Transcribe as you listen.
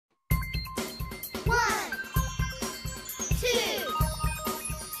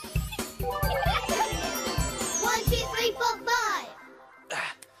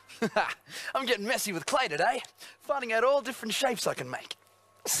I'm getting messy with clay today, finding out all different shapes I can make.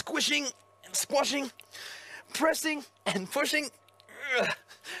 Squishing and squashing, pressing and pushing.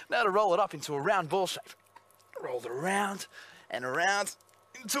 Now to roll it up into a round ball shape. Roll it around and around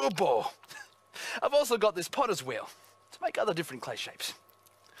into a ball. I've also got this potter's wheel to make other different clay shapes.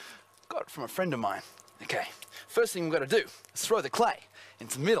 Got it from a friend of mine. Okay, first thing we've got to do is throw the clay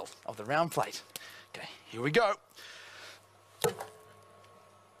into the middle of the round plate. Okay, here we go.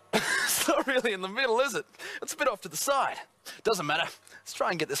 It's not really in the middle, is it? It's a bit off to the side. Doesn't matter. Let's try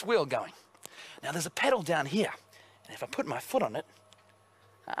and get this wheel going. Now there's a pedal down here, and if I put my foot on it,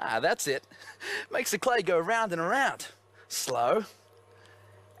 that's it. Makes the clay go round and around. Slow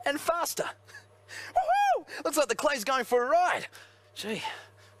and faster. Woohoo! Looks like the clay's going for a ride. Gee,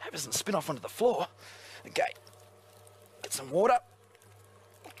 hope it doesn't spin off onto the floor. Okay, get some water.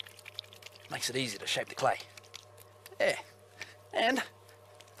 Makes it easy to shape the clay. Yeah, and I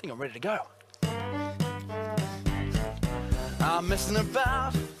think I'm ready to go. I'm messing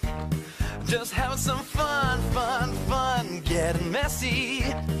about, just having some fun, getting messy.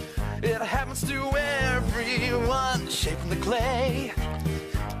 It happens to everyone, shaping the clay.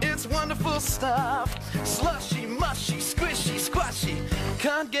 It's wonderful stuff, slushy, mushy, squishy, squashy,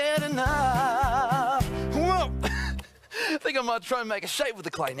 can't get enough. Whoa! I think I might try and make a shape with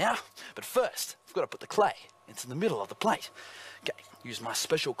the clay now, but first, I've got to put the clay into the middle of the plate. Okay, use my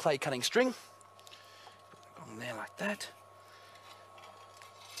special clay cutting string. Put it on there like that.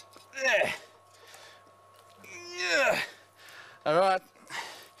 There. Yeah. All right,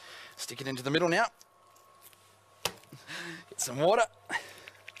 stick it into the middle now. Get some water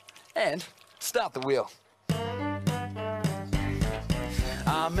and start the wheel.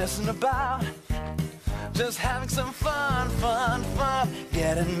 I'm messing about, just having some fun,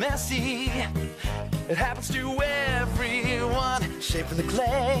 getting messy. It happens to everyone, shaping the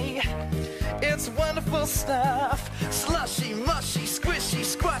clay. It's wonderful stuff, slushy, mushy, squishy,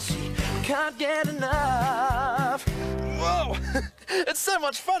 squashy, can't get enough. Whoa, it's so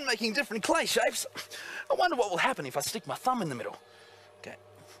much fun making different clay shapes. I wonder what will happen if I stick my thumb in the middle. Okay.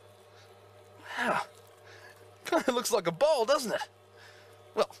 Wow, it looks like a bowl, doesn't it?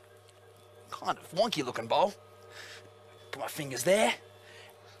 Well, kind of wonky looking bowl. Put my fingers there.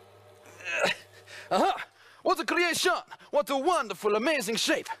 Aha! What a creation! What a wonderful, amazing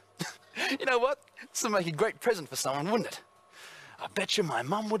shape! You know what? This would make a great present for someone, wouldn't it? I bet you my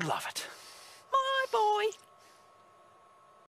mum would love it.